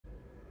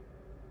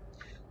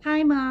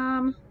Hi,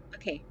 Mom.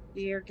 Okay,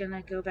 we are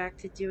gonna go back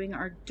to doing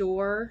our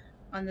door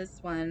on this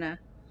one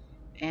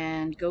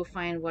and go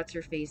find what's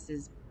her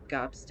face's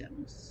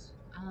gobstones.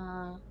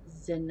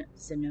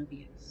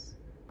 Zenobia's.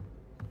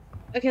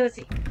 Okay, let's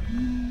see.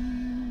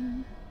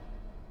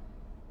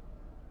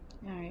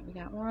 Alright, we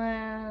got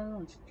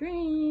one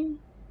stream.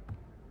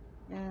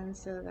 And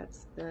so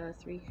that's the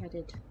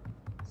three-headed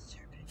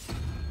serpent.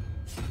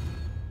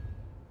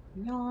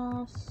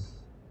 Nos.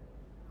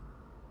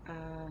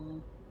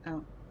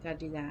 Oh, gotta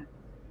do that.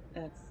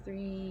 That's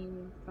 3,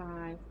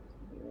 5,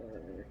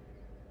 4.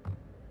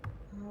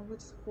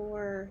 What's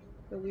for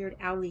the weird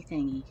owly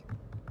thingy?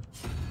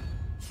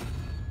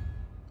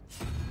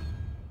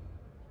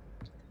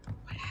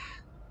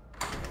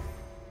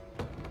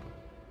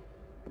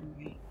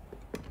 Alright.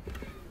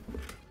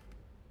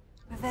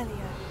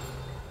 Revelio.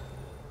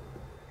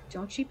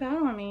 Don't cheap out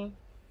on me.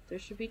 There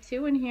should be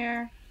 2 in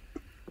here.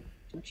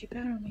 Don't cheap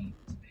out on me.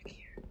 It's back here.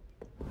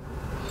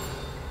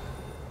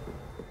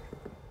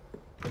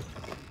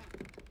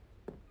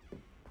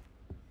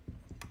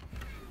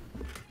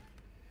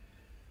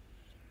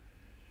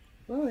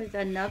 Oh, there's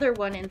another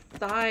one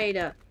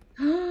inside.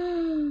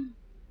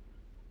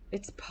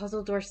 It's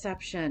puzzle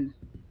doorception.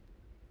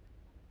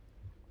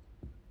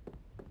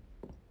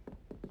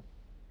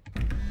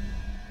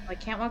 I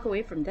can't walk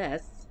away from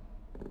this.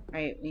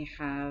 Alright, we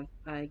have,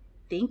 I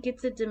think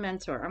it's a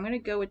Dementor. I'm gonna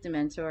go with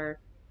Dementor.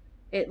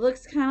 It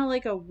looks kind of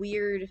like a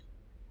weird,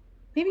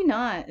 maybe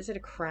not. Is it a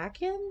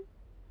Kraken?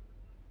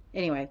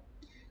 Anyway,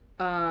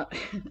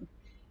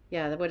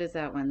 yeah, what is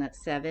that one?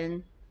 That's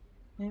 7.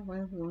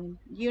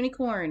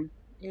 Unicorn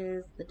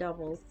is the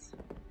doubles.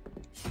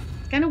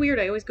 It's kind of weird.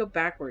 I always go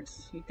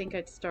backwards. You'd think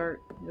I'd start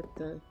with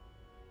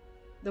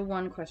the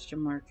 1 question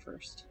mark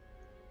first.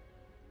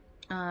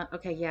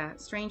 Okay, yeah.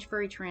 Strange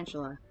furry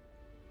tarantula.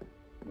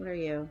 What are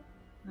you?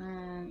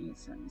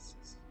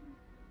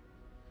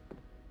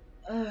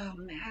 Oh,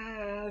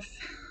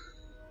 math.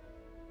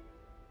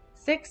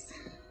 6.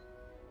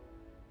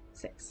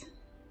 6.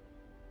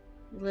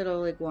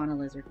 Little iguana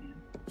lizard man.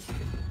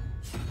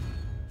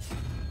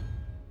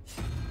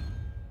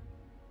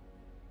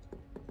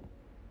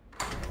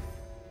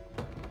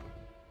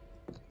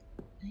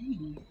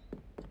 Hey.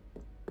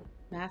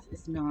 Math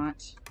is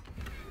not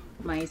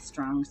my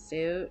strong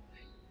suit.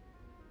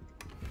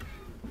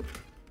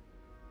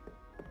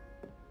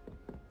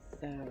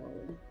 So,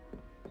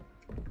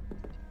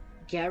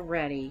 get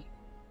ready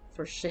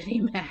for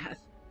shitty math.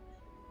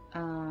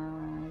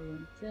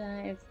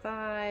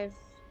 5.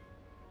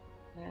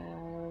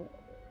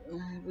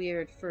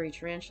 Weird furry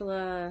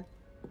tarantula.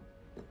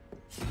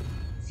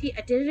 See,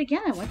 I did it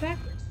again. I went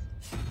backwards.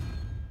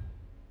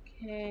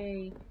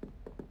 Okay.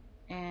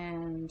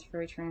 And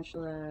furry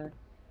tarantula.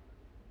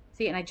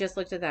 See, and I just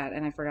looked at that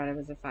and I forgot it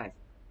was a 5.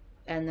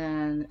 And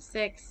then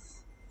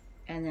 6.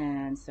 And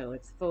then, so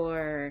it's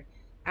 4.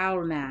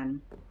 Owl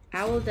man.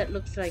 Owl that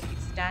looks like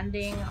he's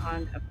standing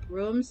on a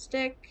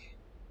broomstick.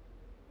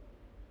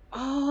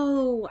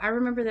 Oh, I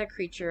remember that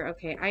creature.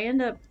 Okay, I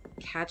end up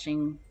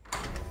catching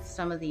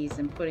some of these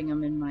and putting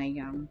them in my,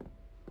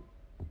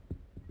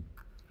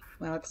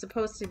 well, it's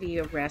supposed to be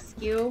a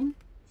rescue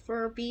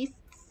for beasts.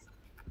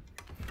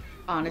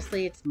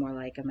 Honestly, it's more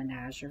like a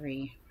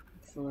menagerie.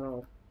 It's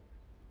a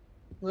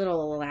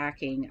little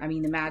lacking. I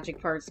mean, the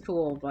magic part's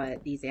cool,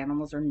 but these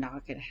animals are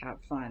not going to have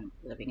fun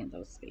living in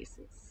those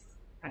spaces.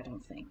 I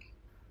don't think.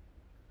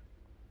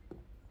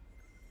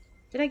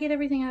 Did I get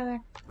everything out of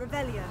there?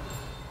 Revelio.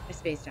 I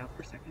spaced out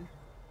for a second.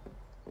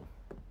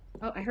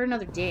 Oh, I heard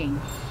another ding.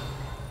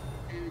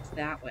 And it's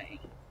that way.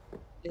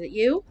 Is it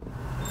you?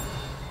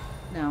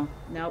 No.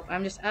 Nope.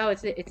 I'm just... Oh,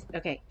 it's...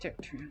 Okay.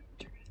 Turn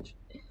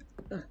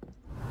around.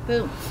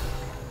 Boom.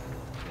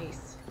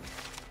 Nice.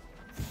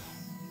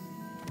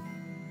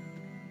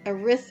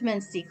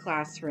 Arithmancy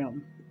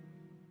classroom.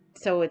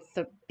 So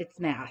it's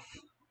math.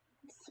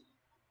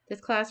 This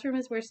classroom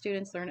is where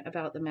students learn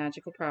about the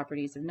magical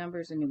properties of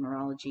numbers and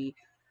numerology,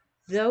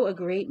 though a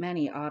great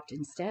many opt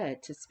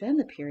instead to spend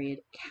the period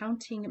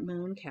counting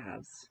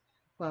mooncalves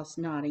whilst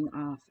nodding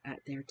off at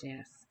their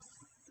desks.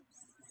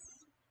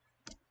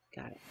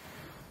 Got it.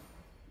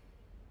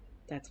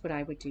 That's what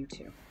I would do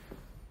too.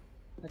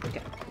 Let's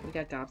go. We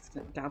got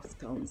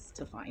gobstones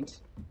to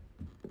find.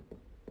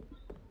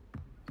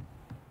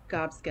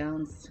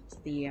 Gobstones is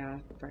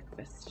the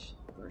breakfast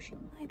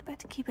version. I'd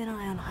better keep an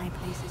eye on high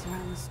places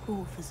around the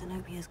school for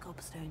Zenobia's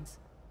gobstones.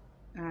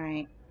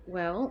 Alright,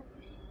 well,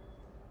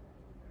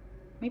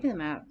 maybe the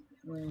map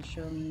will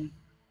show me,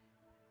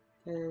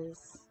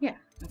 because, yeah,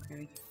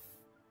 okay.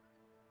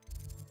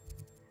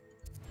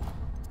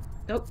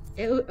 Oh,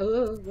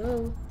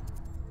 oh.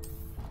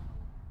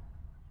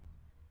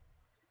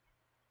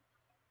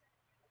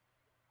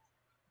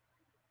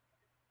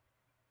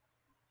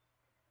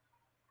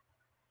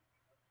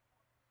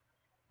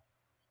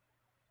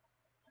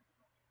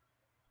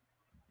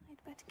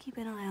 I'd better keep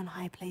an eye on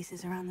high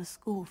places around the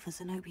school for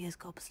Zenobia's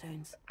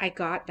gobstones. I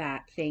got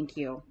that, thank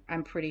you.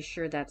 I'm pretty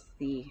sure that's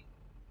the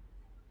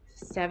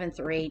 7th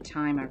or 8th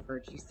time I've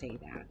heard you say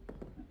that.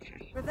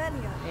 Okay.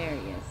 Revelio. There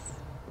he is.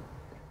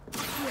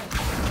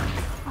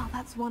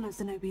 one of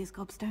Zenobia's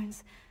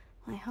gobstones.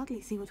 I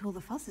hardly see what all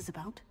the fuss is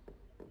about.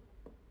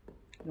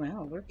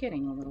 Well, we're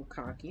getting a little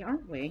cocky,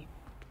 aren't we?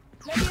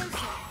 Do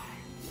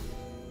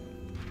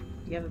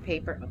you have a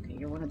paper? Okay,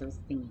 you're one of those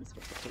thingies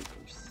with the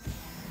papers.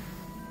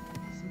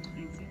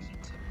 Sometimes I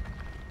can't.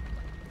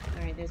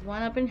 Alright, there's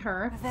one up in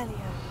her. Revelio.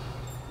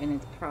 And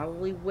it's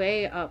probably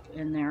way up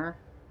in there.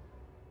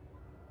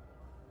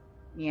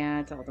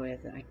 Yeah, it's all the way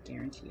up there. I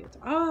guarantee you it's...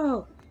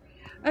 Oh!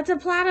 It's a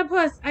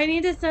platypus! I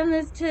need to send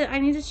this to... I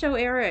need to show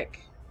Eric.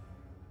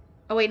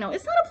 Oh, wait, no.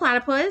 It's not a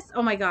platypus!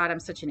 Oh my god, I'm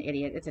such an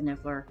idiot. It's a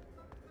niffler.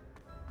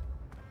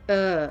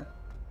 A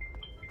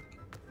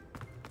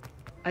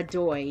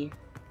doy.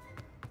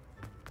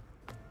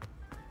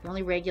 The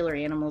only regular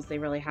animals they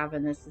really have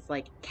in this is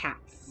like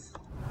cats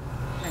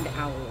and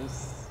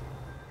owls.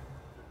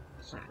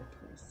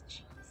 Platypus,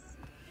 jeez.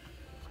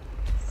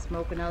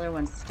 Smoke another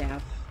one,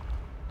 Steph.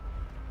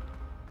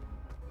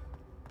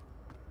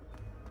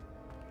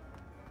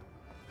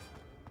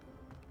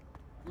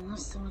 Oh,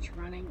 so much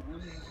running.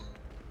 Ugh.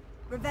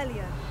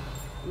 Revelio.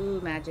 Ooh,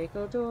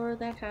 magical door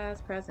that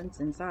has presents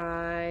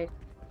inside.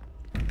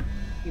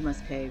 You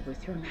must pay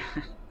with your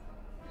math.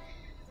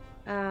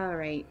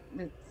 Alright,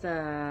 it's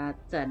a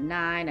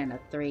 9 and a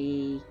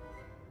 3.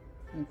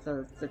 And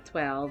so it's a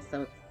 12,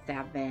 so it's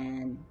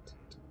 7.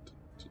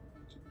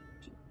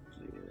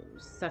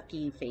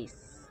 Sucky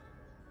face.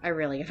 I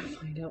really gotta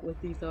find out what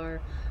these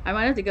are. I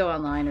might have to go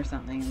online or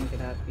something and look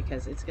it up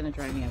because it's gonna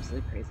drive me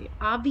absolutely crazy.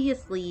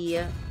 Obviously,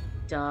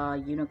 duh,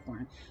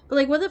 unicorn. But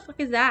like, what the fuck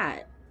is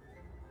that?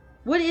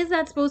 What is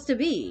that supposed to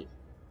be?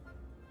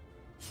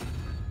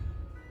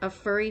 A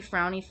furry,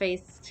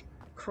 frowny-faced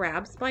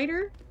crab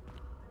spider?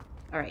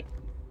 Alright.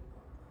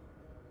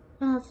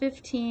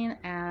 15,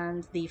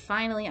 and the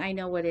finally I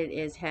know what it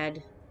is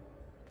head.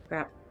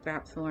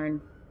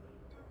 Grapthorn.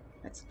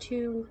 That's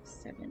 2,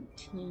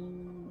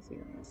 17,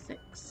 0,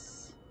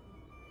 6.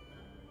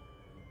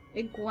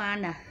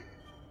 Iguana.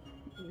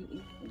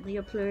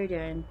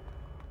 Leopardon.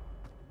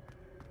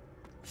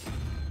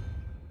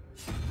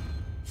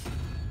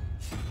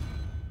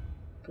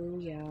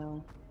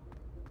 Booyah.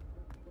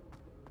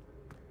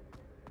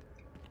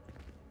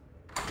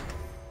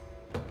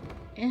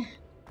 Eh.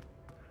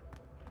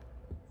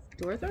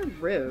 Doors are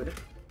rude.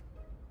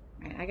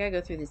 Alright, I gotta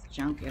go through this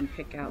junk and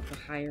pick out the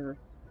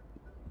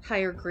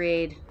higher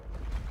grade.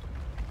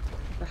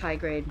 The high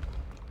grade.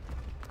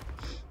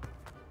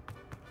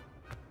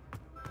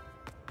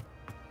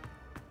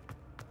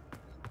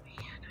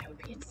 Man, I would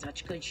be in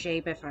such good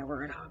shape if I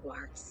were at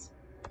Hogwarts.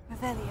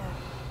 Revelio.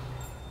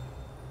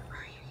 Where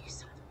are you, you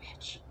son of a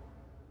bitch?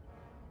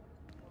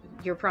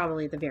 You're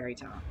probably at the very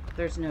top.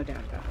 There's no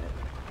doubt about it.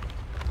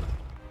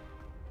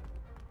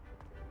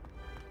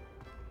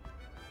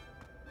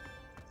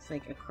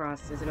 Like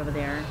across, is it over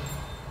there?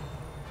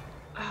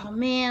 Oh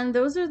man,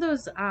 those are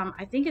those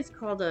I think it's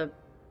called a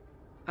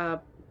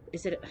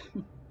is it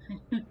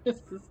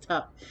this is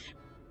tough.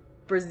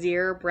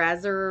 Brazier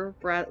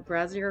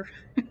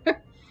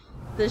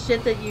the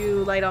shit that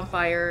you light on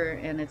fire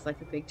and it's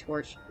like a big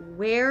torch.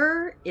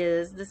 Where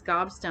is this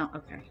gobstone?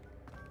 Okay,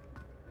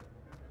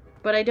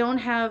 but I don't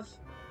have,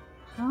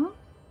 huh?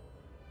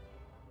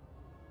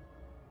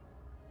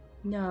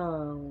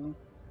 No,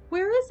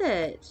 where is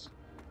it?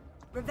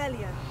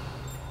 Revelio.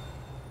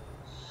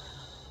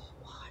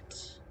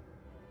 What?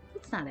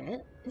 That's not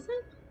it, is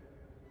it?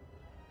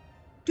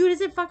 Dude, is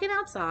it fucking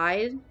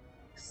outside?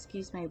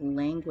 Excuse my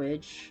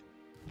language.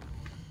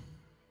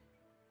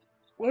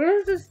 Where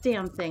is this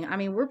damn thing? I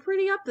mean, we're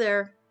pretty up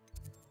there.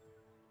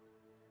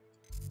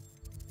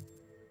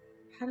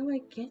 How do I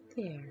get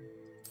there?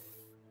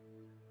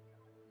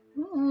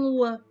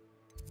 Oh.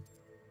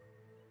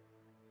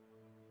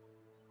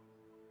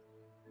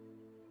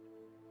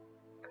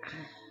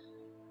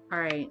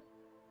 Alright.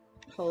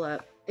 Hold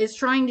up. It's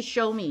trying to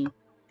show me.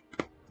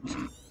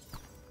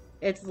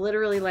 It's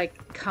literally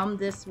like, come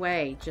this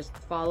way. Just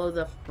follow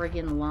the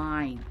friggin'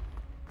 line.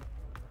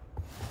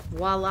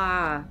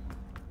 Voila.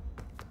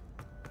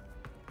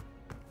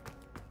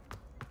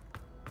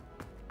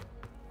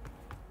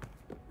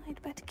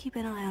 I'd better keep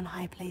an eye on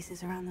high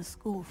places around the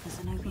school for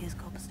Zenobia's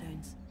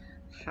gobstones.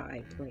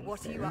 High places.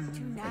 What are you up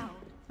to now?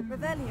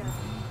 Revelio.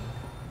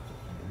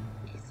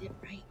 Is it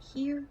right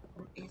here?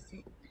 Or is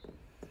it...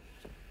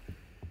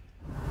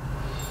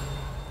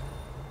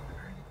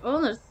 Oh,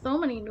 there's so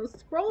many new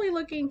scrolly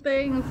looking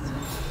things.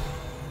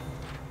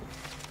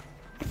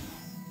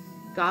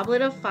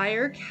 Goblet of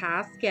Fire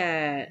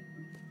Casket.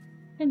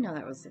 I didn't know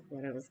that was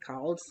what it was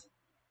called.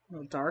 A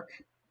little dark.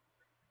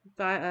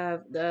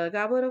 The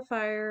Goblet of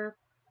Fire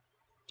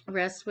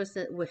rests with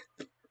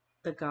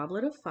the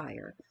Goblet of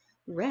Fire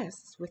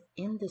rests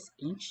within this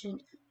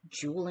ancient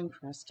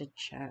jewel-encrusted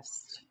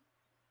chest.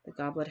 The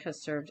goblet has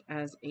served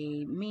as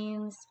a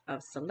means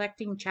of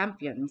selecting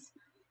champions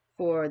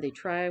for the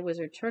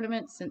Tri-Wizard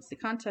Tournament since the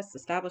contest's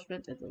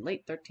establishment in the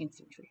late 13th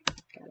century.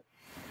 Got it.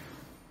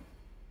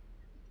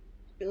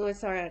 Oh,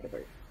 sorry, I had to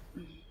burp.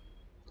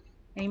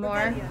 Any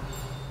more?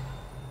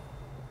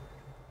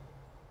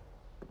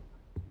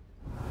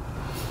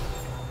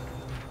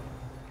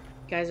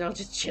 guys are all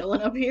just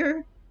chilling up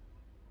here.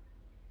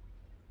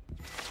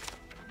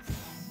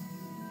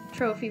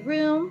 Trophy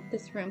room.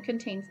 This room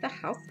contains the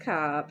house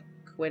cup,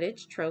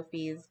 Quidditch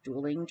trophies,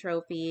 dueling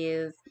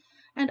trophies,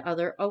 and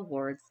other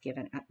awards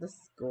given at the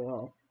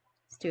school.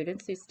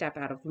 Students who step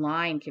out of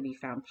line can be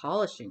found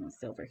polishing the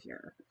silver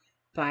here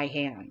by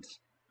hand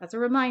as a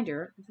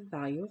reminder of the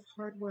value of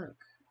hard work.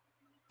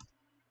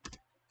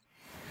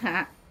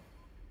 Ha!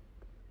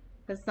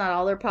 That's not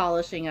all they're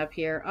polishing up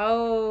here.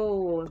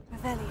 Oh!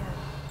 Revelio.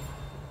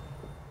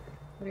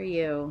 What are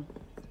you?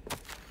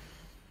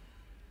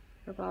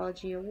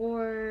 Herbology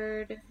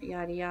award,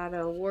 yada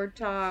yada award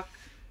talk.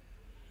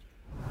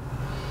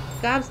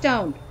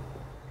 Gobstone!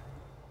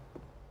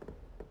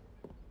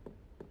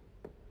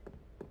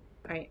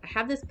 Alright, I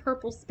have this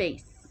purple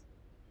space.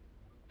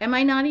 Am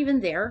I not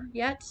even there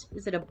yet?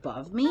 Is it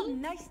above me? Oh,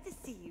 nice to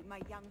see you,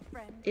 my young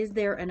friend. Is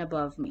there an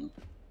above me?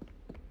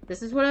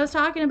 This is what I was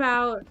talking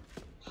about.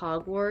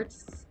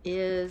 Hogwarts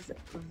is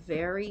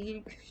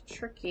very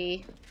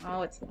tricky.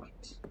 Oh, it's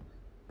locked.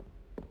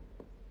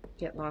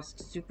 Get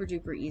lost super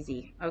duper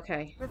easy.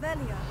 Okay.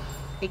 Revelio.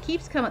 It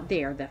keeps coming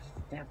there, that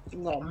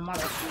little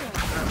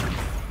motherfucker.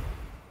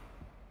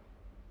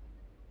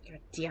 God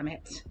damn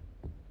it.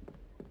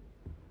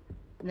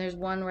 And there's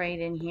one right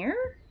in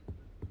here?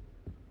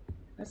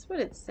 That's what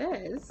it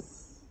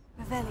says.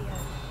 Revelio.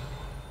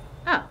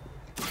 Oh.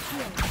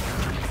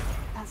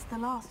 That's the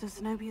last of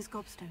Zenobia's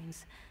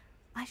gobstones.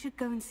 I should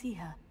go and see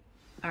her.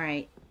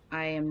 Alright.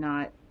 I am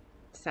not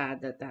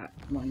sad that that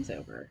one's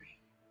over.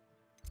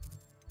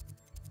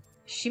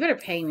 She better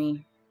pay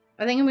me.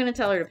 I think I'm gonna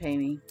tell her to pay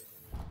me.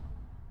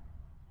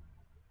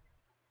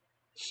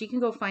 She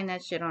can go find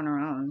that shit on her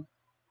own.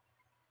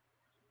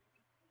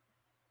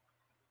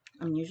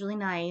 I'm usually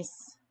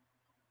nice.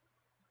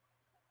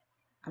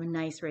 I'm a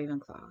nice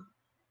Ravenclaw.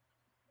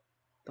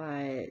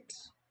 But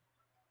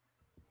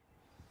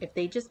if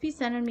they just be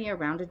sending me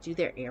around to do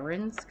their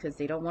errands because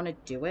they don't want to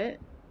do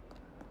it,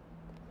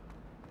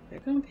 they're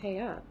gonna pay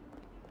up.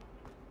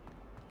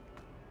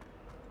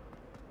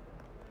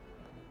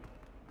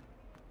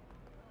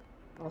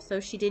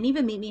 Also, she didn't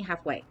even meet me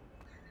halfway.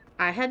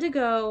 I had to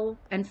go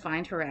and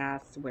find her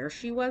ass where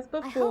she was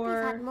before. I hope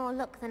you've had more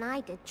luck than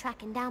I did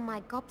tracking down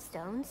my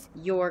gobstones.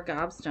 Your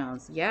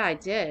gobstones. Yeah, I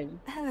did.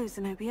 Hello,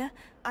 Zenobia.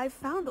 I've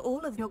found all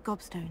of your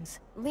gobstones.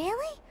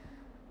 Really?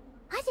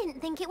 I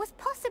didn't think it was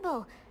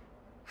possible.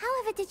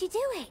 However did you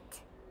do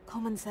it?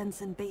 Common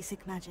sense and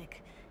basic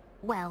magic.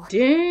 Well,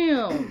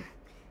 Damn.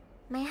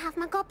 may I have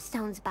my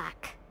gobstones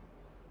back?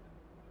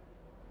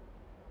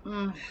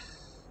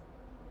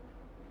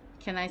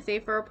 Can I say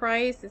for a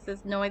price? It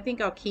says, no, I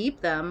think I'll keep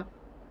them.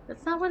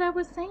 That's not what I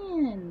was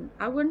saying.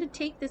 I wanted to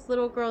take this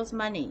little girl's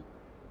money.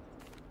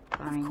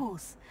 Fine. Of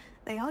course.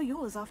 They are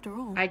yours after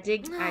all. I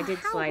did How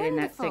slide in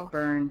that wonderful. sick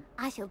burn.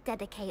 I shall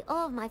dedicate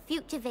all of my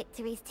future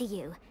victories to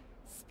you.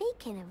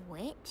 Speaking of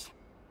which,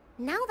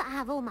 now that I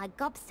have all my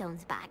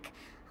gobstones back,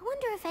 I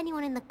wonder if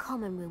anyone in the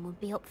common room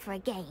would be up for a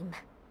game.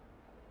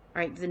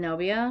 Alright,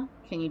 Zenobia,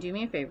 can you do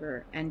me a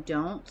favor? And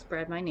don't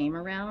spread my name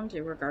around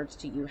in regards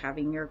to you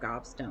having your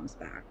gobstones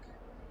back.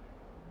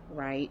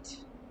 Right?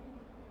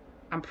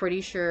 I'm pretty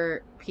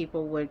sure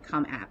people would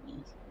come at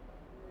me.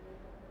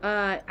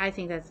 I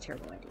think that's a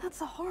terrible idea.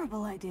 That's a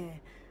horrible idea.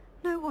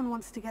 No one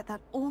wants to get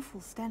that awful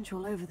stench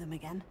all over them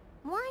again.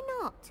 Why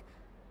not?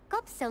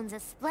 Gobstones are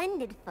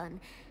splendid fun,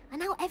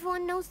 and now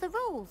everyone knows the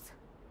rules.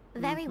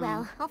 Very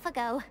well, off I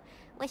go.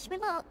 Wish me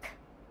luck.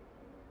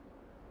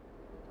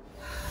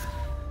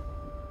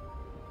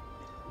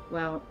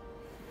 Well,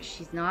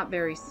 she's not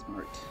very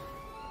smart.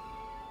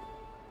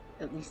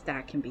 At least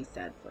that can be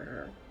said for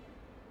her.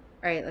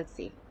 Alright, let's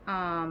see.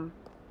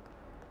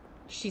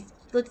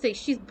 Let's say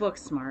she's book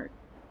smart.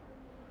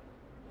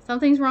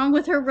 Something's wrong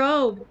with her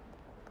robe.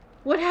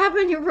 What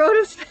happened? Your robe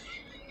is...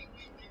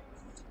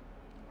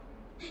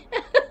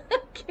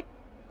 Okay.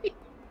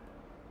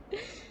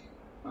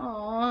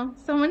 Aw,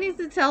 someone needs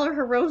to tell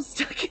her robe's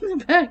stuck in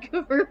the back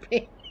of her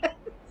pants.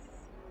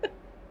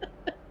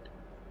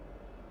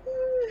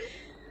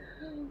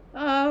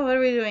 Oh, what are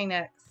we doing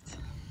next?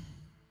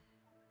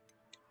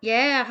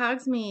 Yeah,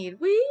 Hogsmeade.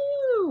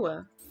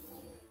 Woo!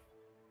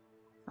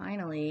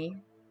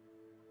 Finally.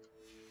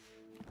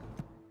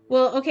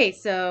 Well, okay,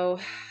 so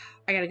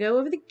I gotta go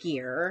over the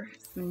gear.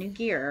 Some new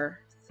gear.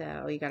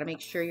 So you gotta make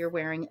sure you're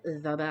wearing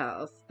the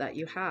best that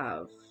you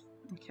have.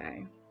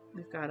 Okay.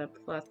 We've got a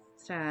plus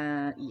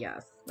 10.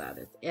 Yes, that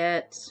is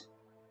it.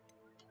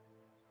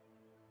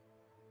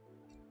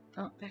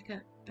 Oh, back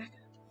up. Back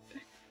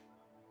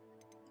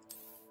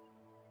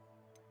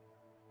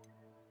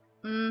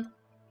up.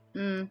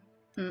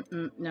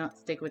 No,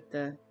 stick with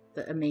the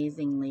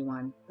amazingly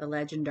one. The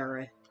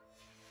legendary.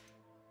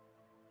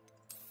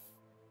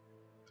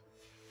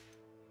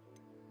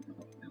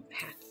 No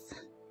hats.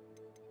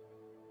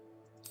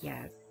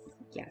 Yes,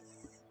 yes.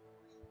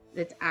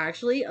 It's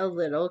actually a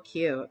little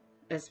cute.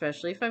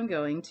 Especially if I'm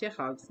going to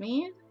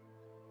Hogsmeade.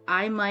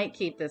 I might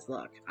keep this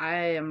look.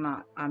 I'm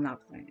not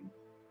playing.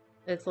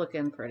 It's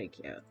looking pretty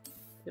cute.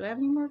 Do I have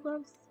any more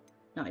gloves?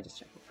 No, I just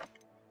checked.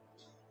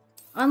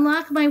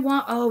 Unlock my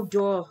wand. Oh,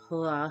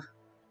 duh.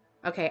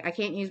 Okay, I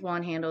can't use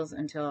wand handles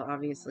until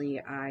obviously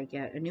I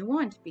get a new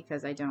wand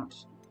because I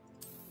don't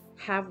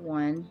have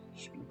one. You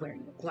should be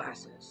wearing your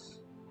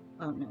glasses.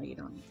 Oh, no, you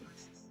don't need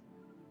glasses.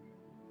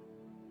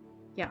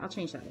 Yeah, I'll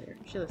change that later.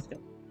 She looks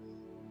good.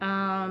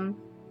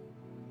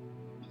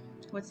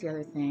 What's the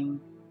other thing?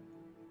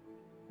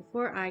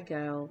 Before I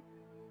go,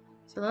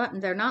 so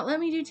they're not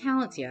letting me do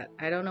talents yet.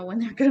 I don't know when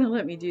they're going to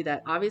let me do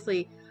that.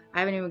 Obviously, I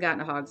haven't even gotten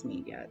to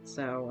Hogsmeade yet,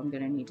 so I'm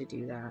going to need to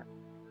do that.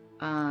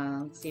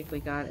 Let's see if we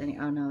got any.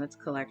 Oh, no, that's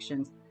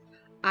collections.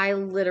 I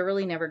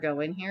literally never go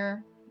in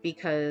here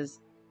because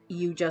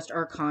you just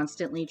are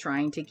constantly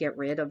trying to get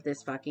rid of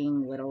this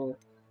fucking little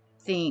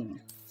thing.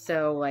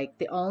 So, like,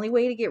 the only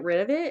way to get rid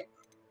of it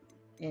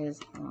is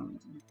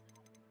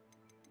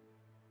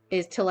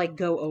to, like,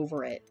 go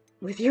over it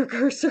with your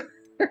cursor.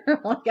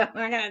 Like, I'm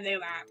not gonna do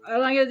that.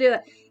 I'm not gonna do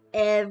that.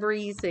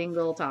 Every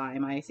single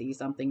time I see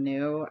something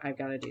new, I've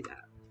got to do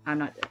that. I'm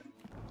not doing it.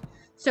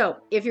 So,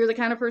 if you're the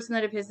kind of person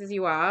that it pisses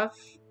you off,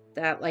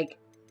 that, like,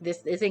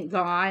 this isn't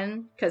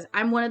gone, because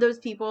I'm one of those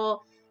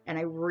people, and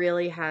I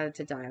really had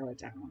to dial it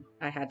down.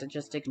 I had to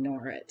just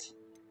ignore it.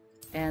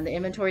 And the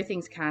inventory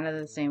thing's kind of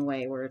the same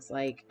way, where it's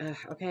like,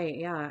 okay,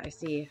 yeah, I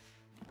see.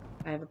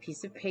 I have a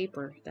piece of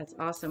paper. That's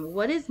awesome.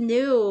 What is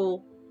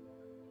new?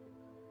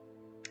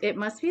 It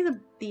must be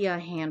the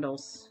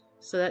handles.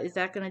 So is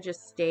that going to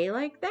just stay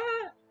like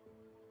that?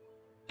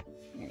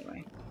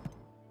 Anyway,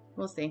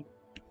 we'll see.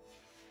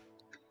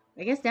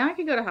 I guess now I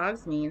can go to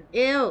Hogsmeade.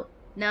 Ew!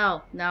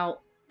 No,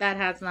 that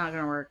hat's not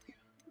going to work.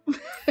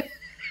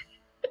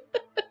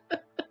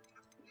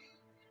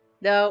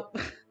 No.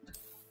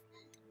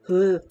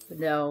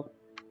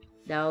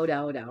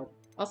 No.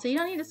 Also, you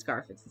don't need a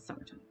scarf. It's the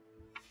summertime.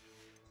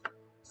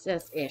 It's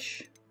just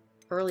ish.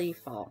 Early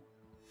fall.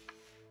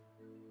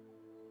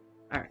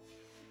 Alright.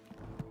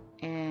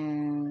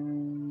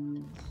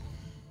 And...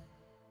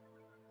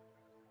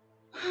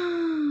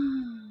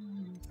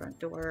 front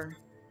door.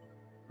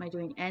 Am I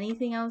doing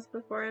anything else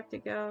before I have to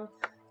go?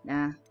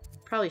 Nah.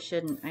 Probably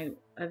shouldn't.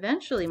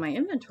 Eventually my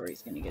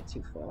inventory's gonna get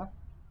too full.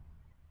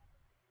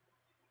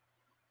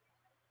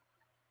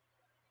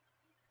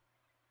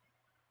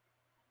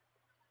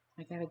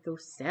 I gotta go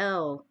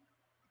sell.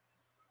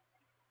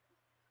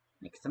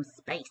 Make some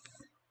space.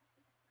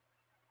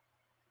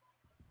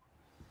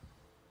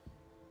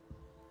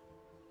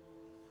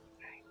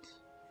 Right.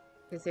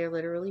 Is there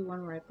literally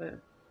one right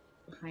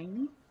behind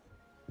me?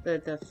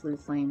 The flue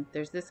flame.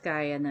 There's this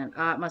guy and then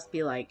it must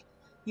be like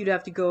you'd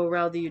have to go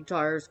around the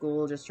entire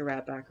school just to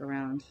wrap back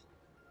around.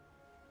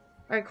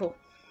 Alright, cool.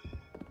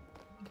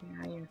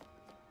 Yeah, yeah.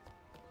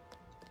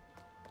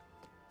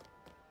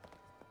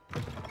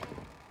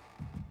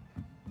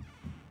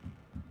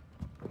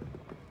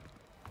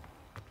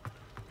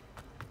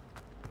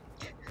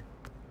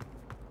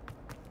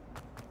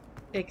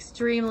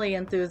 Extremely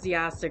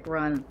enthusiastic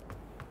run.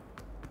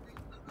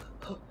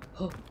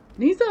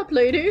 Knees up,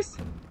 ladies!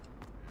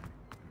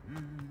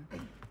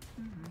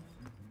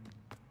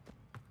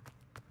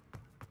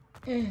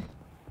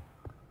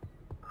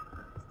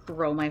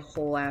 Throw my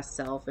whole ass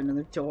self into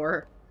the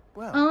door.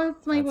 Well, oh,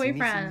 it's my fancy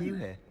boyfriend. meeting you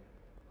here.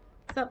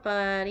 What's up,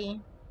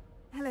 buddy?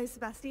 Hello,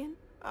 Sebastian.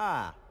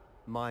 Ah,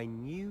 my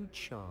new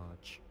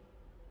charge.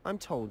 I'm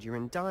told you're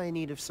in dire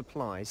need of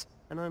supplies,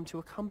 and I'm to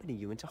accompany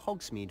you into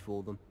Hogsmeade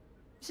for them.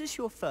 Is this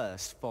your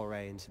first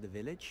foray into the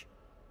village?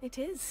 It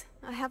is.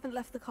 I haven't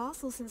left the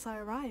castle since I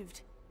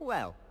arrived.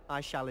 Well,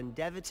 I shall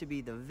endeavour to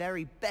be the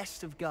very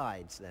best of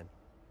guides, then.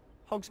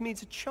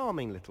 Hogsmeade's a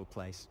charming little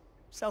place.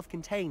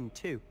 Self-contained,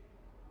 too.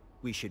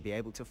 We should be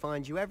able to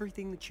find you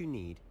everything that you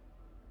need.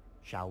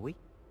 Shall we?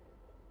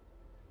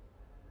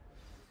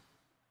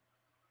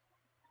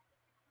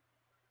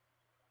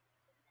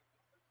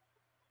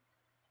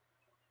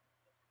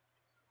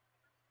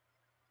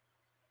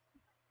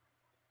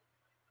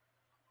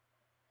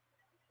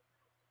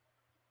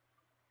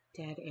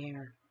 Dead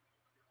air.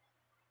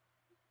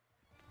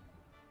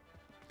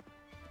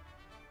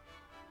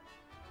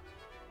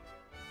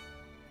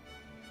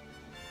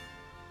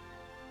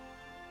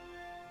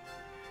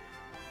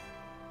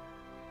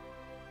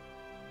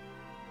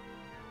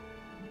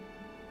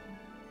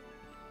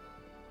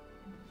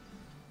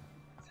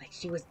 It's like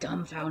she was I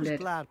dumbfounded. was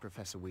glad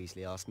Professor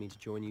Weasley asked me to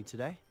join you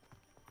today.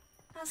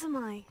 As am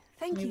I.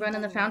 Thank you. You run in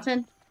by the way.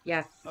 fountain?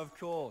 Yes. Of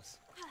course.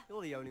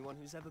 You're the only one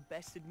who's ever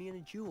bested me in a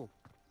duel.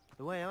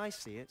 The way I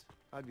see it,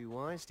 I'd be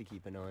wise to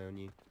keep an eye on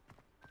you.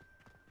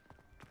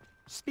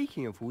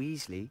 Speaking of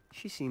Weasley,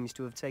 she seems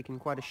to have taken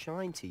quite a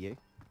shine to you.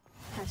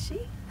 Has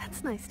she?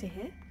 That's nice to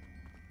hear.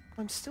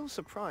 I'm still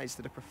surprised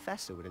that a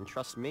professor would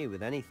entrust me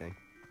with anything,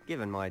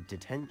 given my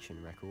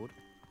detention record.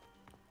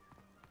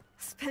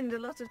 Spend a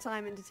lot of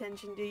time in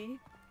detention, do you?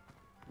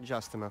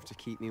 Just enough to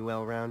keep me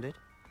well-rounded.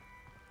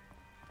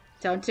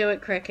 Don't do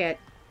it, Cricket.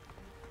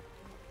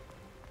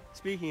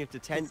 Speaking of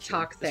detention,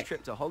 toxic. this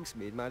trip to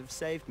Hogsmeade might have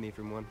saved me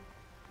from one.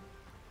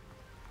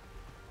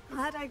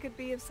 Glad I could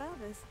be of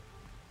service.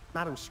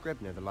 Madam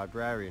Scribner, the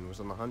librarian, was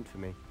on the hunt for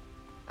me,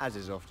 as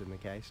is often the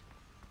case.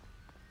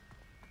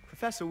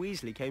 Professor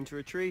Weasley came to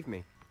retrieve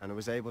me, and I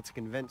was able to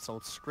convince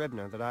old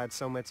Scribner that I had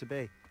somewhere to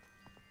be.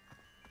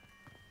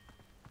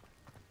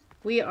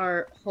 We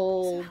are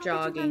whole So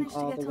how did you jogging manage to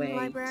all get the on the way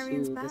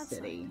librarian's to the bad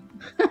city.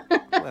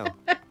 Well,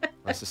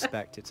 I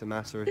suspect it's a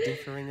matter of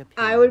differing opinions.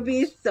 I would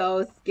be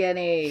so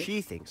skinny.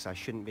 She thinks I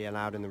shouldn't be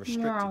allowed in the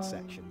restricted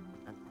section,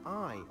 and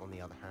I, on the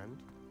other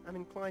hand, am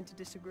inclined to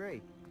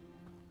disagree.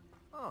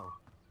 Oh,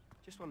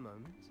 just one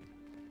moment.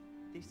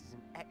 This is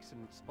an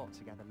excellent spot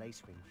to gather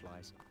lacewing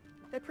flies.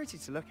 They're pretty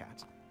to look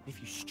at. If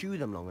you stew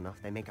them long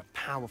enough, they make a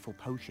powerful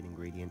potion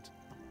ingredient.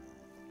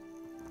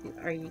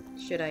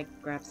 Should I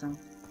grab some?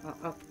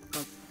 I'll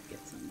get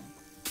some.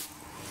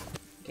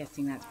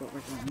 Guessing that's what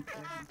we're going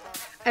for.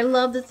 I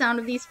love the sound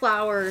of these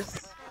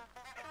flowers.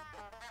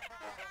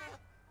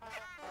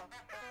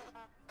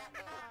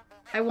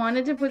 I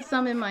wanted to put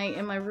some in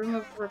my room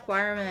of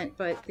requirement,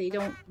 but they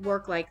don't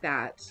work like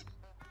that.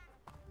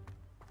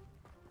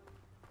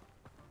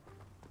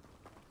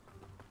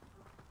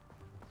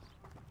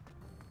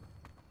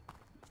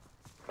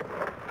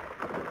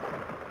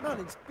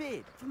 Merlin's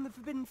beard from the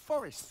Forbidden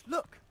Forest.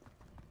 Look!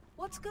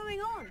 What's going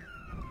on?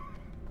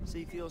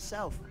 See for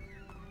yourself.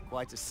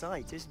 Quite a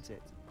sight, isn't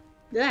it?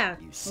 Yeah.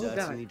 You Oh god.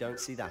 certainly don't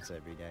see that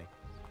every day.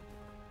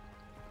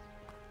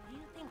 Do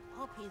you think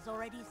Poppy's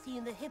already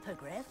seen the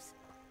hippogriffs?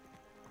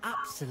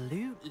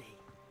 Absolutely.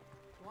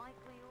 Like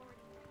we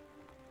already...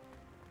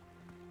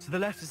 To the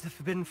left is the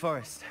Forbidden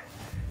Forest.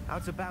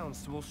 Out of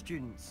bounds to all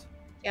students.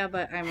 Yeah,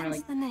 but I'm really.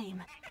 Hence the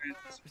name.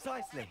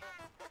 Precisely.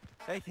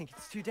 They think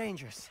it's too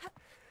dangerous.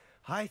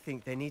 I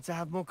think they need to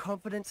have more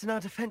confidence in our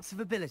defensive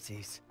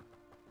abilities.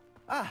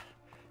 Ah,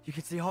 you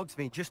can see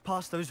Hogsmeade just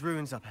past those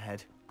ruins up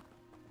ahead.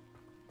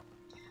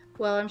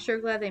 Well, I'm sure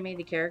glad they made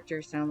the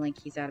character sound like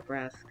he's out of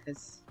breath,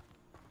 because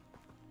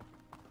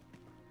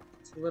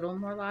it's a little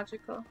more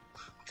logical.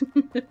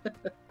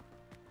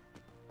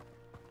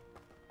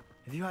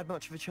 Have you had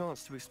much of a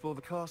chance to explore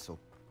the castle?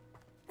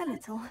 A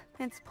little.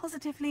 It's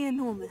positively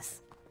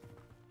enormous.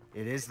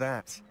 It is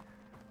that.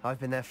 I've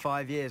been there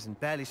 5 years and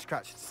barely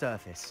scratched the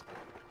surface.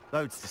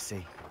 Loads to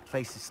see,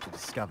 places to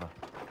discover.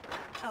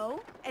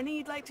 Oh, any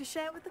you'd like to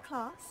share with the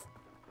class?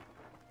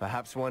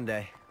 Perhaps one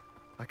day.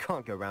 I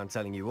can't go around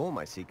telling you all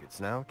my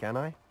secrets now, can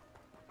I?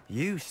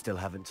 You still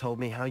haven't told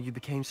me how you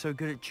became so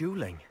good at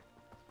dueling.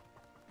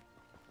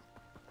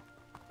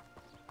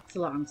 It's a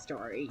long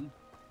story.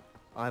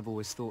 I've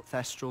always thought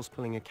Thestrals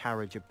pulling a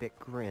carriage a bit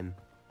grim.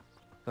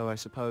 Though I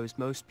suppose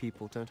most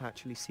people don't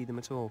actually see them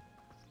at all.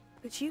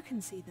 But you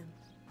can see them.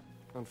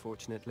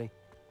 Unfortunately.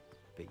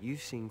 But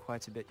you've seen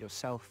quite a bit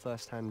yourself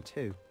firsthand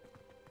too.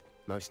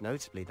 Most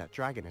notably that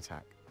dragon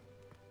attack.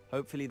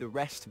 Hopefully the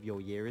rest of your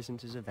year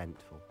isn't as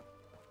eventful.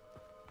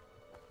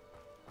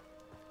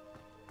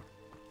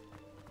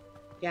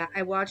 Yeah,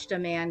 I watched a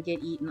man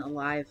get eaten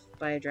alive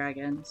by a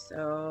dragon,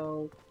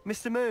 so...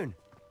 Mr. Moon!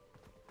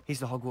 He's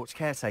the Hogwarts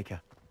caretaker.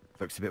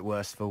 Looks a bit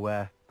worse for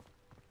wear.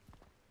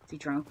 Is he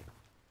drunk?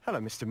 Hello,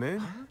 Mr. Moon.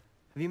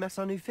 Have you met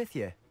our new 5th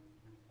year?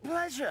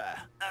 Pleasure.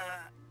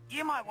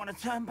 You might want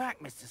to turn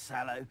back, Mr.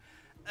 Sallow.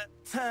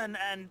 Turn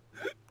and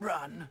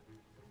run.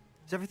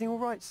 Is everything all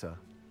right, sir?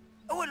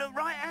 Oh, look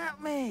right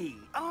at me.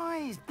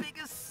 Eyes big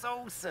as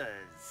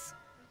saucers.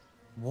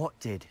 What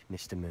did,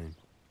 Mr. Moon?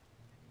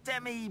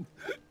 Demi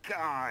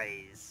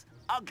guys.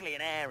 Ugly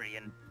and airy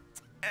and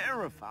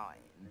terrifying.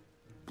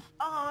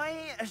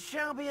 I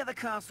shall be at the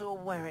castle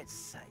where it's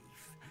safe.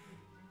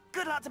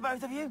 Good luck to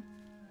both of you.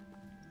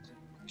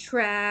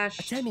 Trash.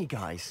 A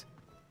demi-guise?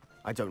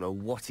 I don't know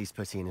what he's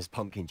putting in his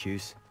pumpkin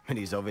juice, but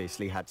he's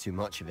obviously had too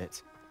much of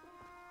it.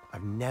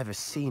 I've never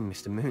seen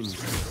Mr. Moon.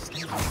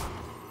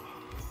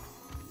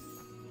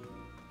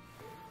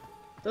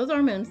 Those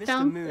are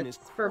moonstones. Moon It's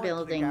is for quite the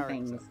building character.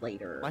 things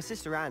later. My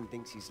sister Anne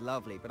thinks he's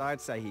lovely, but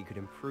I'd say he could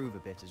improve a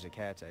bit as a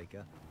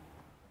caretaker.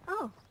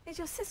 Oh, is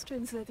your sister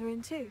in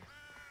Slytherin too?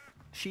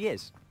 She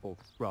is, or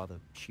rather,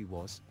 she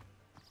was.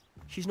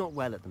 She's not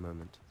well at the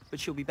moment, but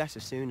she'll be better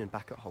soon and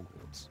back at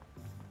Hogwarts.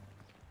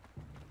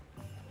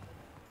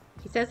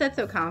 He says that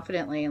so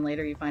confidently, and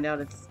later you find out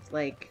it's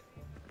like...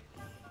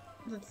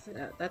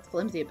 that's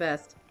flimsy at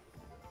best.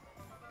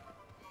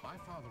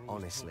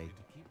 Honestly,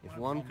 if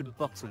one could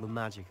bottle the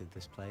magic of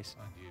this place.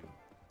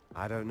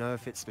 I don't know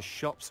if it's the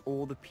shops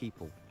or the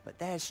people, but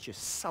there's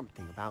just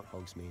something about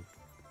Hogsmeade.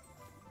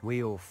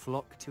 We all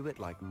flock to it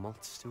like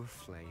moths to a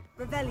flame.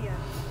 Revelio.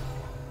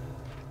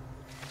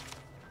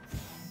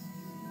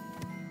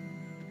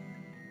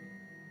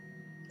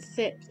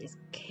 Sit is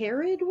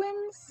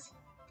Caridwins?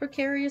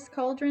 Precarious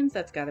cauldrons?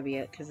 That's gotta be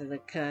it, because of the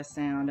K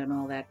sound and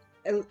all that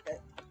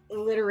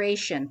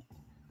alliteration.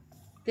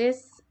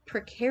 This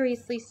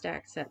precariously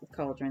stacked set of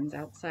cauldrons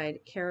outside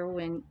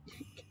Caridwin's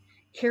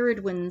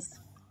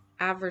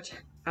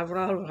advertises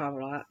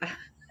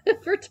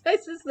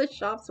the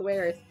shop's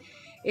wares.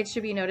 It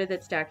should be noted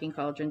that stacking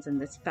cauldrons in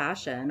this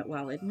fashion,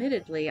 while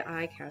admittedly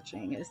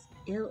eye-catching, is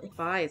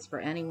ill-advised for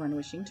anyone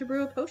wishing to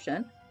brew a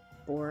potion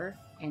for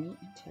any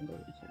intended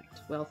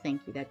effect. Well,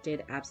 thank you. That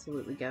did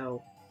absolutely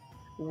go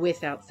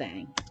without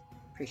saying.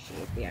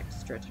 Appreciate the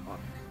extra talk.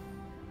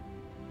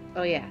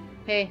 Oh yeah,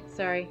 Hey,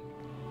 sorry.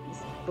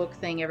 This book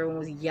thing, everyone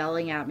was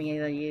yelling at me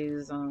to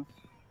use.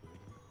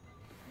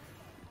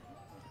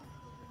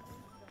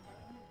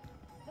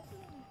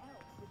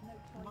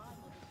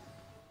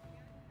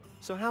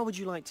 So how would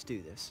you like to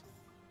do this?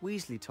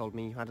 Weasley told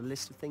me you had a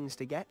list of things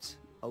to get.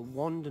 A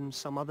wand and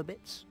some other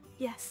bits.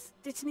 Yes,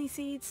 Dittany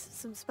seeds,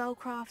 some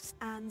spellcrafts,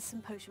 and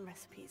some potion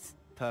recipes.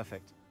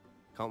 Perfect.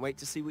 Can't wait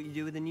to see what you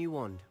do with the new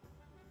wand.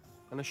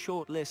 And a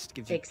short list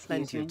gives you Excuse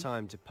plenty me. of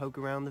time to poke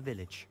around the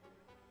village.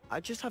 I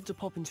just have to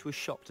pop into a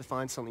shop to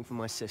find something for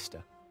my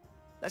sister.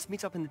 Let's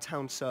meet up in the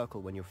town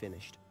circle when you're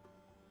finished.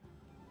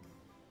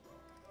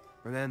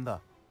 Remember,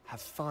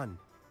 have fun.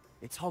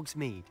 It's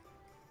Hogsmeade.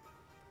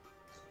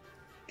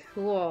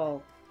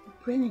 Cool.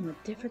 Brimming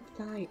with different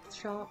types,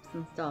 shops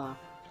and stuff.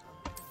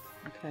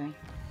 Okay.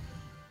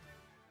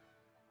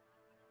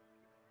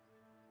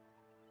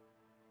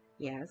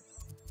 Yes.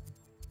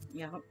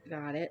 Yep,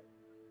 got it.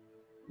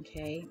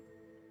 Okay.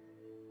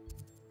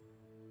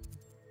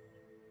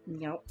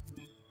 Yep.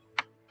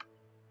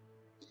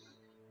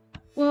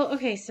 Well,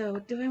 okay, so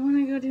do I want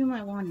to go do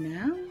my wand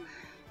now?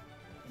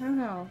 I don't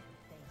know.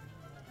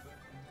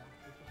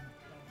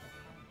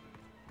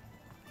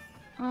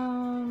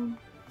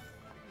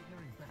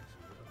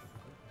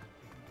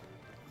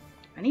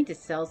 I need to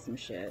sell some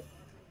shit.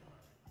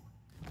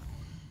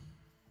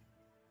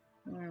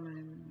 Where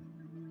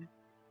am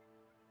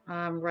I?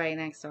 I'm right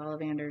next to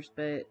Ollivander's,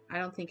 but I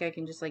don't think I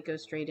can just like go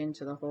straight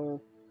into the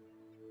whole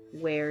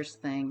wares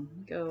thing.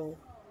 Go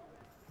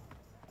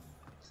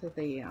to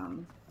the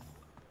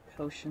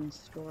potion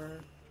store.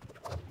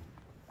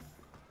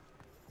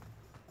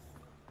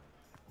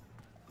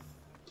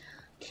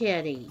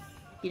 Kitty.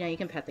 You know, you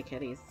can pet the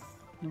kitties.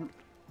 Yep.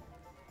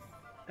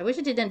 I wish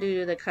it didn't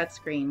do the cut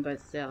screen,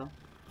 but still.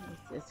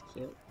 It's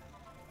cute.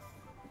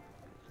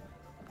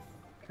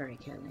 Furry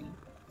kitty.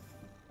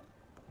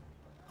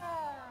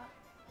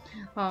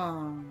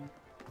 Oh.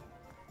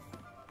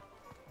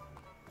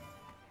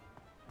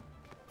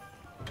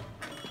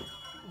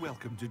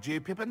 Welcome to J.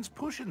 Pippin's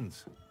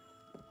Potions.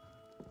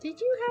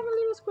 Did you have a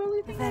little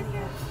squirrely thing?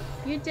 Revelio.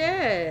 You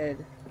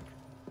did.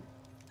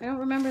 I don't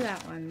remember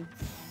that one.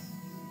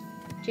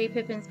 J.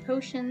 Pippin's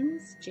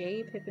Potions.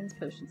 J. Pippin's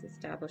Potions,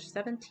 established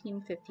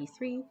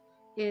 1753,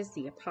 is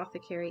the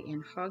apothecary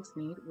in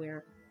Hogsmeade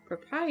where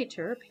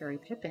proprietor Perry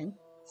Pippin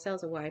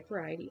sells a wide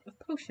variety of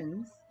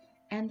potions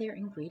and their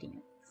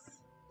ingredients.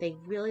 They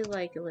really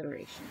like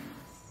alliterations.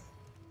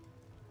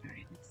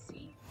 Alright, let's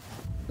see.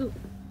 Ooh,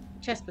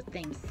 chest with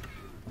things.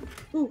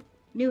 Ooh,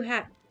 new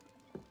hat.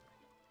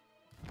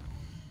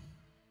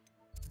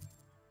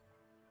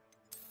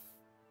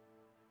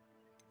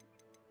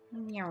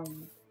 Meow.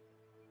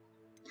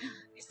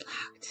 It's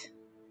locked.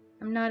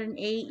 I'm not an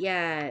 8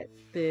 yet.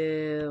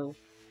 Boo.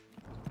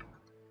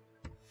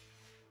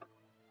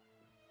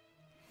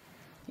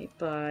 Hey,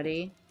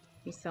 buddy.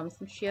 You sell me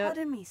some shit?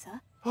 Pardon me, sir.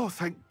 Oh,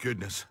 thank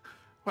goodness.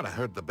 When I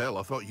heard the bell,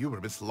 I thought you were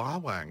Miss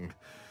Lawang.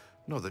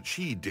 Not that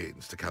she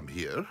deigns to come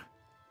here.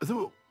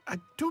 Though, I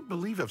don't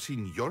believe I've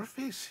seen your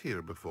face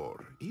here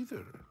before,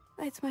 either.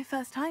 It's my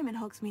first time in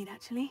Hogsmeade,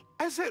 actually.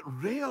 Is it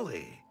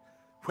really?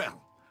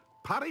 Well,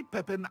 Perry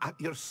Pippin at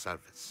your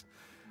service.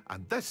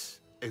 And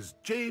this is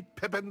J.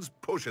 Pippin's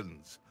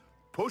Potions.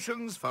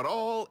 Potions for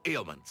all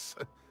ailments.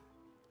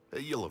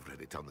 You'll have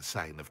read it on the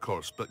sign, of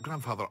course, but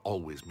Grandfather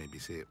always made me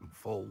say it in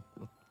full.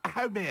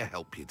 How may I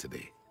help you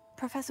today?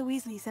 Professor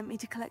Weasley sent me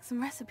to collect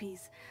some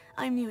recipes.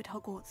 I'm new at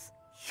Hogwarts.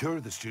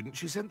 You're the student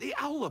she sent the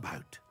owl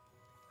about.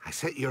 I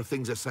set your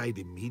things aside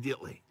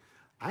immediately.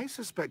 I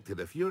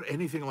suspected if you're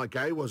anything like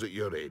I was at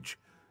your age,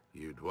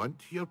 you'd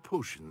want your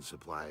potion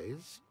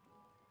supplies.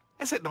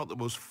 Is it not the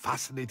most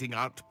fascinating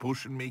art,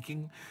 potion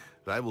making?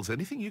 Rivals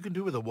anything you can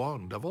do with a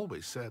wand, I've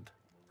always said.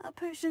 Are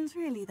potions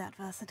really that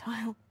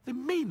versatile? They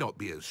may not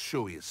be as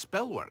showy as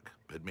spellwork,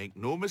 but make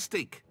no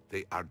mistake,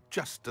 they are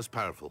just as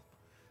powerful.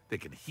 They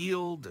can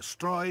heal,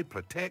 destroy,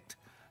 protect.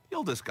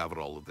 You'll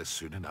discover all of this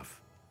soon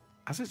enough.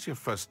 As it's your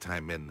first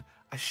time in,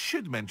 I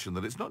should mention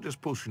that it's not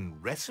just potion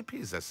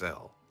recipes I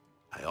sell.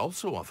 I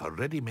also offer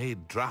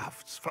ready-made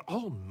drafts for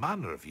all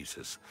manner of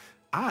uses,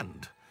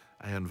 and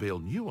I unveil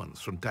new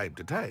ones from time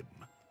to time.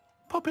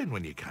 Pop in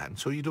when you can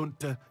so you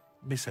don't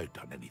miss out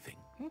on anything.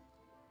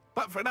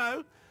 But for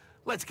now,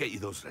 let's get you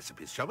those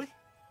recipes, shall we?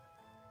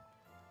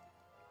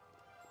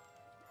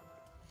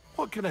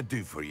 What can I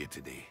do for you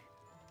today?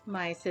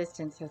 My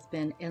assistance has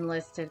been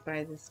enlisted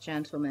by this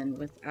gentleman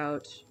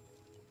without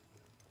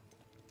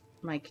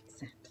my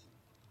consent.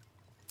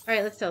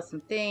 Alright, let's sell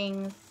some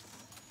things.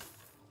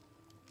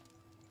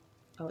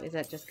 Oh, is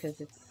that just because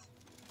it's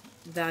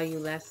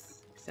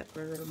valueless, except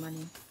for a little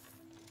money?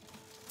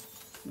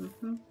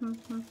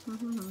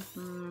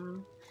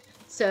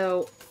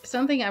 So,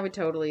 something I would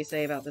totally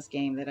say about this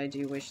game that I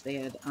do wish they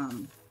had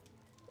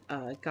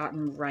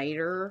gotten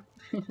righter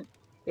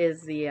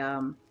is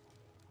the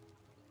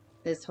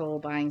this whole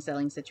buying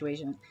selling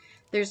situation.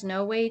 There's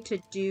no way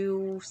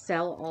to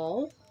sell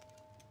all,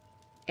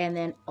 and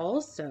then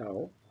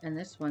also, and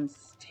this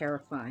one's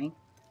terrifying,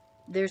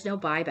 there's no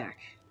buyback.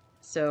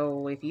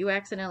 So if you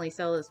accidentally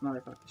sell this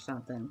motherfucker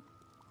something,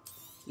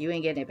 You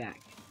ain't getting it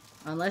back.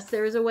 Unless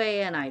there's a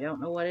way in, I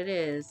don't know what it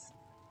is.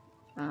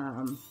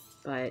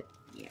 But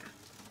yeah.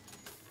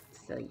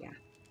 So yeah.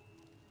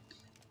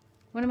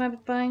 What am I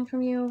buying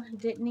from you?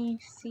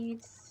 Dittany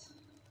seeds?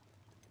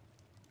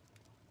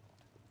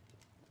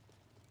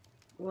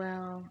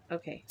 Well,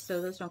 okay.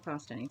 So those don't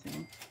cost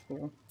anything.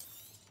 Cool.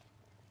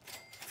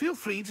 Feel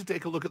free to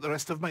take a look at the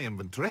rest of my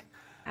inventory.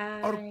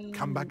 Or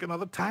come back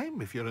another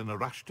time if you're in a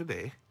rush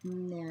today.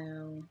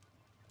 No.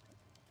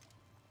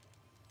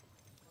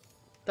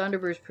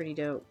 Thunderbrew's pretty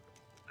dope.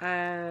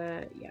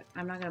 Yeah,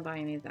 I'm not gonna buy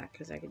any of that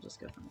because I could just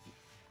go from it.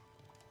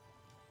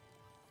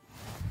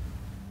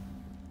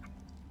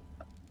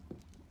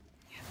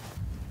 Yeah,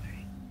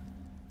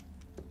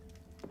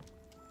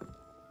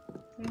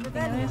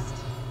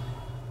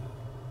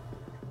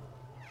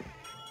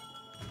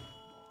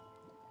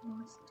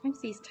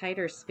 sometimes these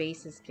tighter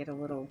spaces get a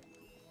little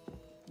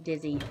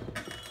dizzy.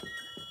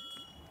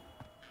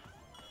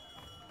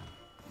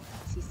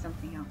 I see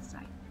something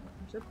outside.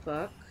 There's a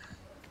book.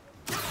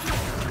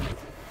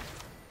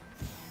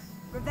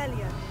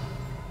 Revelio.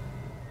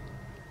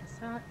 I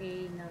saw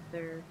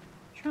another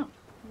trunk.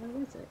 Where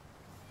was it?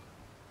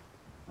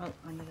 Oh,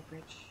 under the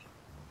bridge.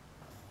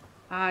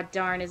 Ah,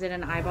 darn. Is it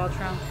an eyeball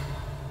trunk?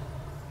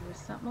 There was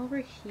something over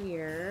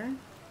here.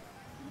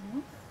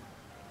 Nope.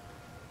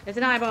 It's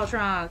an eyeball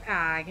trunk.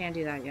 Ah, I can't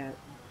do that yet.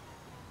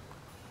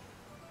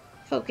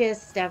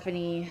 Focus,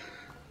 Stephanie.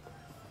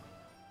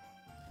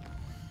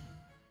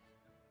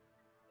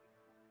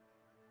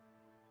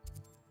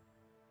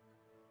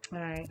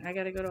 Alright, I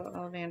gotta go to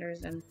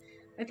Ollivander's, and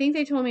I think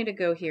they told me to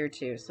go here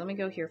too. So let me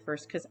go here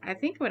first, because I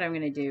think what I'm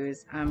gonna do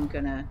is I'm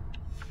gonna,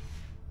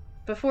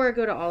 before I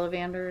go to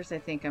Ollivander's, I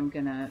think I'm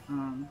gonna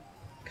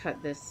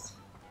cut this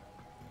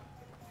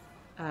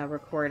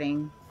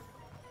recording.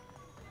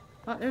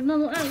 Oh, there's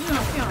no,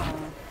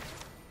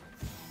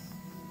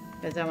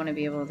 because I want to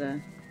be able to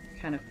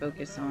kind of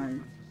focus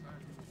on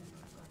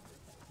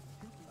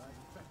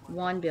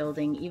one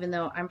building, even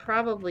though I'm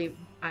probably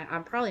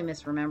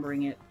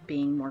misremembering it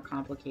being more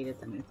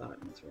complicated than I thought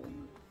it was really.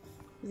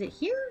 Is it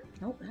here?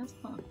 Nope, that's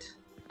locked.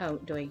 Oh,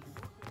 doy.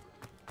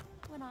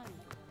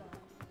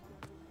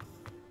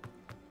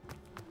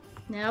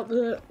 Now,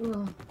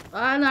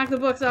 knock the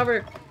books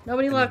over.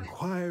 Nobody look.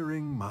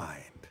 Inquiring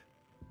mind.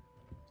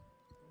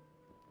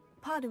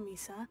 Pardon me,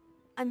 sir.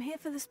 I'm here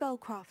for the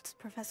spellcrafts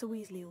Professor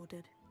Weasley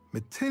ordered.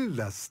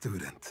 Matilda's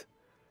student.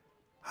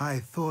 I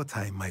thought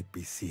I might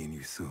be seeing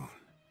you soon.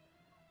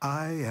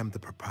 I am the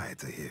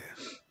proprietor here.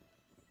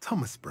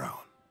 Thomas Brown.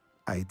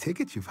 I take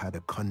it you've had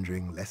a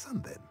conjuring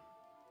lesson then?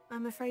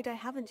 I'm afraid I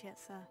haven't yet,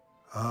 sir.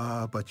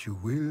 Ah, but you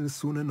will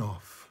soon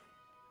enough.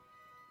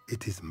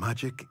 It is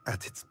magic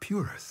at its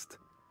purest,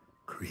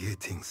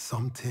 creating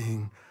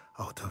something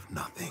out of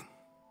nothing.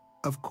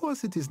 Of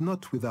course, it is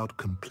not without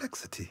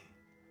complexity,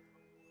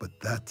 but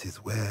that is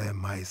where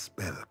my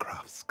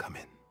spellcrafts come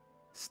in.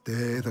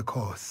 Stay the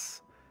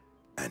course,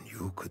 and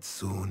you could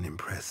soon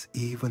impress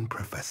even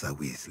Professor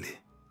Weasley.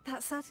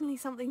 That's certainly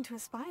something to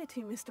aspire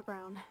to, Mr.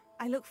 Brown.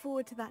 I look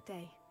forward to that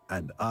day.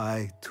 And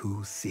I,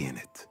 too, seeing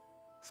it.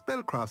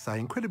 Spellcrafts are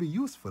incredibly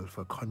useful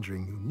for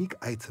conjuring unique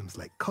items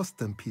like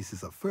custom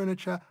pieces of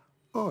furniture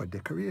or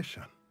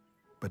decoration.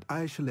 But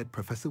I shall let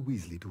Professor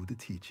Weasley do the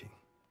teaching.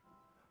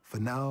 For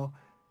now,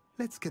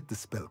 let's get the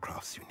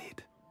spellcrafts you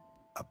need.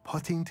 A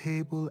potting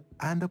table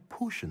and a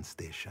potion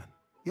station,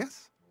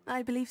 yes?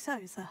 I believe so,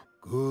 sir.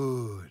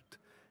 Good.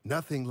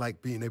 Nothing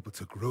like being able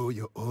to grow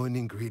your own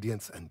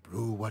ingredients and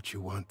brew what you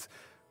want,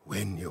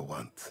 when you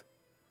want.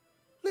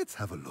 Let's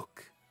have a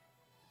look.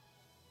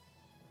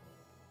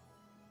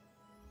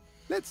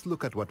 Let's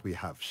look at what we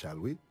have, shall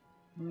we?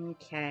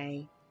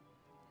 Okay.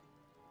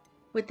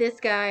 With this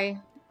guy,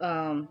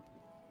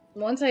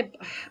 once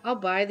I'll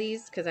buy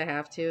these because I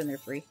have to and they're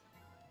free.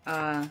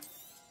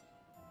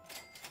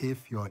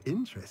 If you're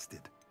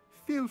interested,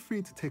 feel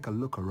free to take a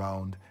look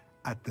around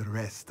at the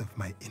rest of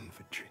my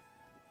inventory.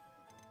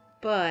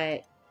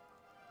 But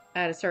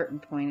at a certain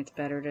point, it's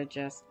better to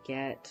just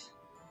get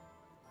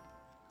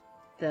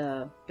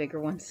the bigger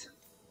ones.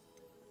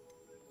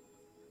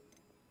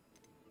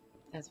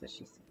 That's what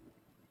she said.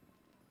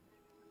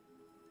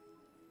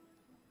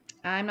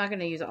 I'm not going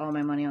to use all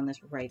my money on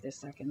this right this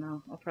second,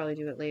 though. I'll probably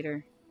do it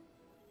later.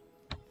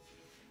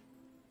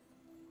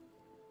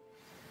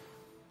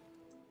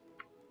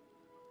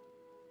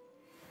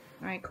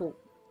 Alright, cool.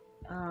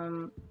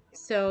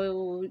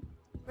 So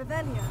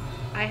Revelio.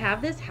 I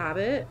have this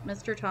habit,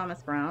 Mr.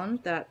 Thomas Brown,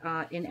 that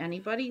in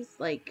anybody's,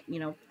 like, you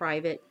know,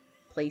 private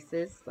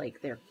places, like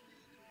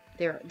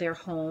their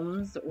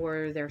homes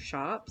or their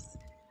shops,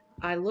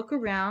 I look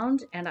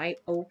around and I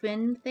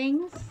open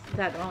things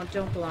that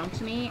don't belong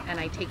to me and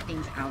I take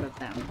things out of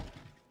them.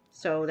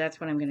 So that's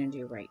what I'm going to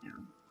do right now.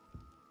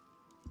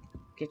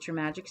 Get your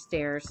magic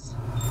stairs.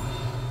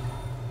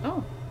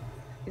 Oh,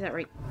 is that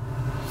right?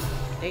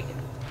 Take it.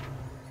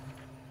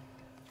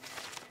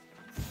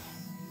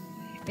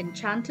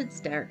 Enchanted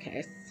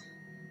staircase.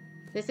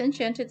 This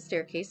enchanted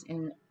staircase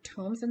in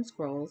Tomes and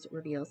Scrolls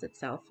reveals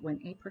itself when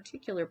a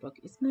particular book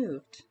is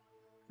moved.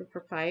 The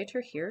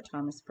proprietor here,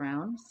 Thomas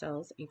Brown,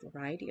 sells a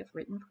variety of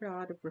written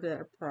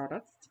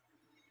products,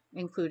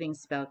 including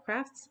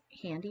spellcrafts,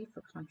 handy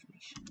for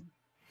conjuration.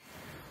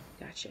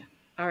 Gotcha.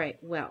 All right,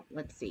 well,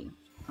 let's see.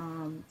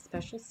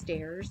 Special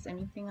stairs,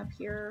 anything up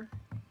here?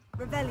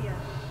 Revelio.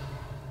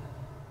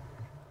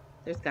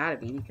 There's gotta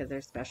be, because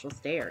there's special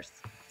stairs.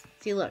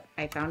 See, look,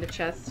 I found a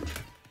chest.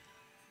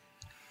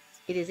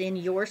 It is in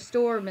your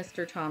store,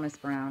 Mr. Thomas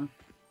Brown.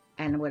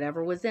 And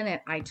whatever was in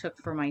it, I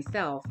took for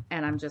myself,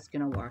 and I'm just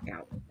gonna walk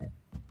out with it.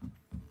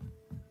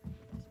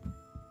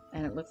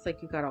 And it looks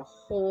like you got a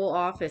whole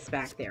office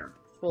back there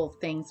full of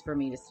things for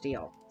me to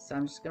steal. So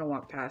I'm just gonna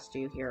walk past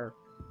you here,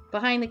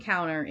 behind the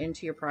counter,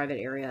 into your private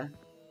area.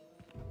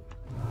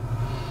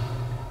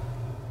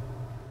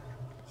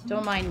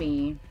 Don't mind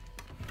me.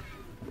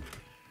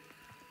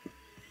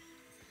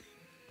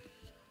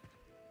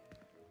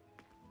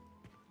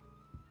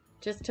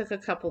 Just took a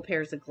couple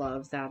pairs of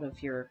gloves out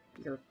of your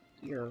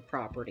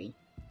property.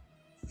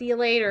 See you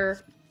later.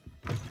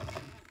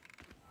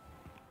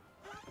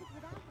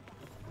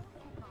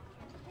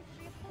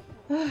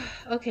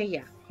 Okay,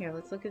 yeah. Here,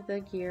 let's look at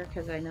the gear,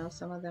 because I know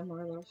some of them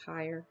were a little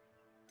higher.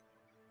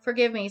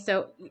 Forgive me.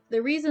 So,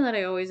 the reason that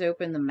I always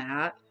open the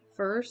mat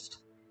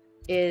first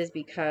is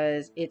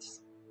because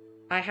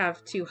I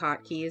have 2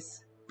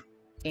 hotkeys,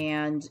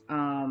 and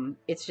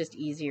it's just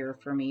easier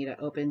for me to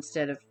open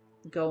instead of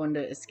going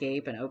to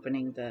escape and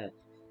opening the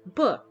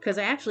book. Because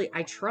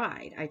I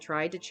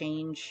tried to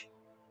change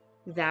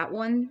that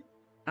one,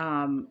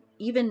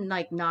 even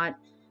like not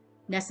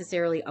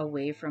necessarily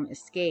away from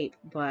escape,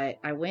 but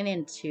I went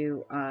in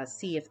to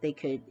see if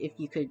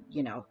you could,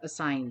 you know,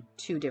 assign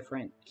 2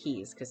 different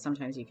keys, because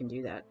sometimes you can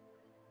do that,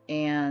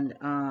 and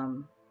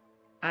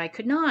I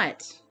could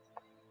not.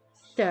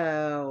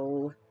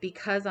 So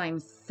because I'm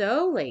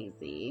so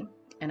lazy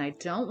and I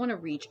don't want to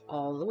reach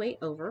all the way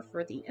over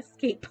for the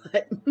escape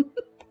button,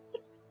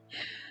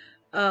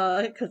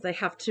 because I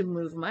have to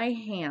move my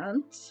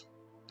hand,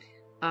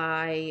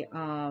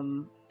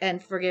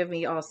 and forgive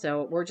me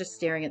also, we're just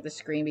staring at the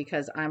screen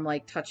because I'm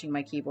like touching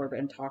my keyboard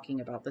and talking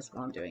about this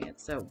while I'm doing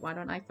it. So why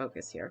don't I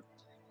focus here?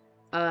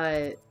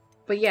 But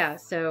yeah,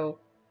 so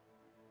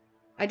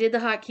I did the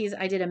hotkeys.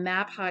 I did a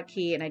map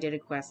hotkey and I did a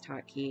quest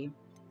hotkey.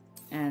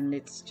 And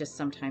it's just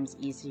sometimes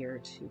easier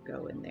to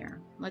go in there.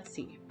 Let's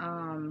see.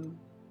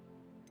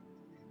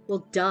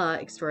 Well, duh,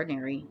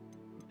 extraordinary.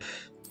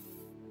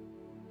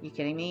 You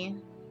kidding me?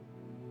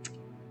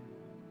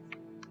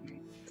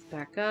 Alright, let's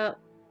back up.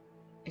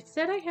 It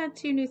said I had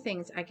 2 new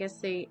things. I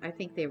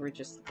think they were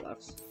just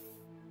gloves.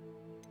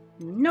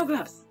 No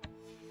gloves.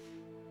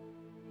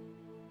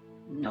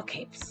 No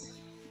capes.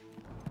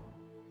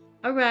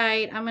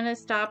 Alright, I'm gonna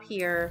stop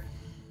here.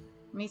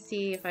 Let me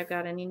see if I've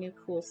got any new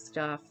cool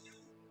stuff.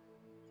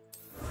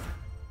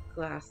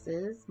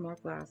 Glasses, more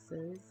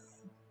glasses.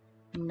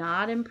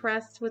 Not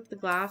impressed with the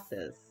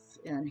glasses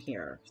in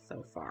here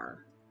so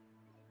far.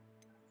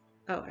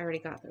 Oh, I already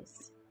got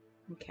those.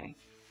 Okay.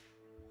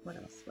 What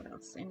else? What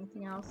else?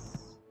 Anything else?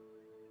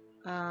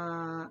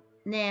 Nah.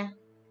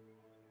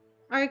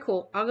 Alright,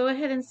 cool. I'll go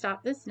ahead and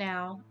stop this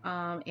now.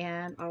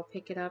 And I'll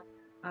pick it up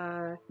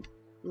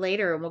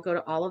later, and we'll go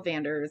to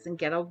Ollivander's and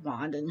get a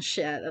wand and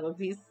shit. It'll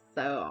be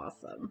so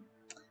awesome.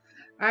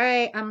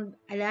 Alright,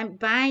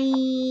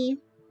 bye.